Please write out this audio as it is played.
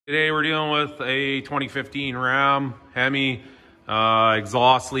Today we're dealing with a 2015 Ram Hemi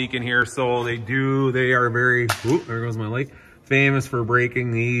exhaust leak in here. So they are very, there goes my light, famous for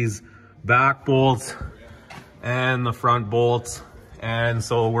breaking these back bolts and the front bolts. And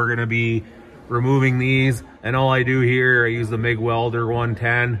so we're gonna be removing these. And all I do here, I use the MIG welder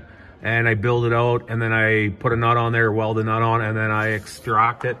 110 and I build it out, and then I put a nut on there, weld a nut on, and then I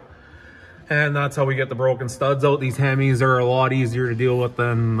extract it. And that's how we get the broken studs out. These Hemis are a lot easier to deal with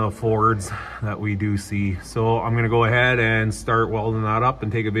than the Fords that we do see. So I'm gonna go ahead and start welding that up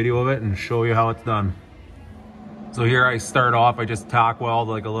and take a video of it and show you how it's done. So here I start off, I just tack weld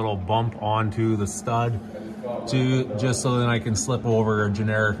like a little bump onto the stud just so that I can slip over a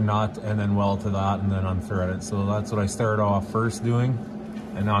generic nut and then weld to that and then unthread it. So that's what I started off first doing,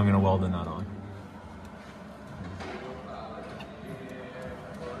 and now I'm gonna weld the nut on.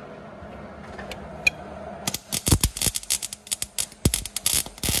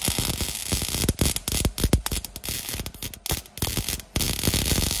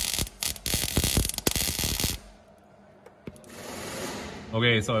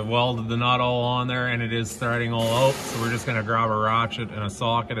 Okay, so I've welded the nut all on there and it is threading all out. So we're just gonna grab a ratchet and a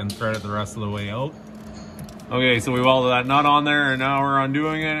socket and thread it the rest of the way out. Okay, so we welded that nut on there and now we're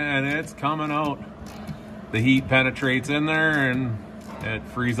undoing it and it's coming out. The heat penetrates in there and it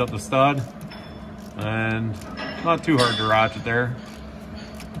frees up the stud. And not too hard to ratchet there.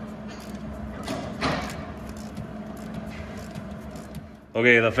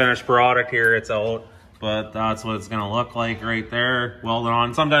 Okay, the finished product here, it's out. But that's what it's gonna look like right there, welded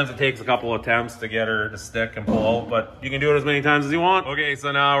on. Sometimes it takes a couple attempts to get her to stick and pull out, but you can do it as many times as you want. Okay,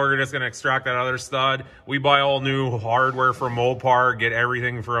 so now we're just gonna extract that other stud. We buy all new hardware from Mopar, get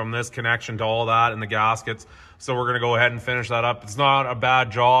everything from this connection to all that and the gaskets. So we're gonna go ahead and finish that up. It's not a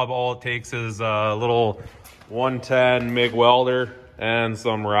bad job. All it takes is a little 110 MIG welder and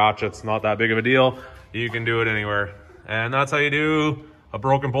some ratchets. Not that big of a deal. You can do it anywhere. And that's how you do a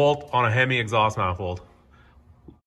broken bolt on a Hemi exhaust manifold.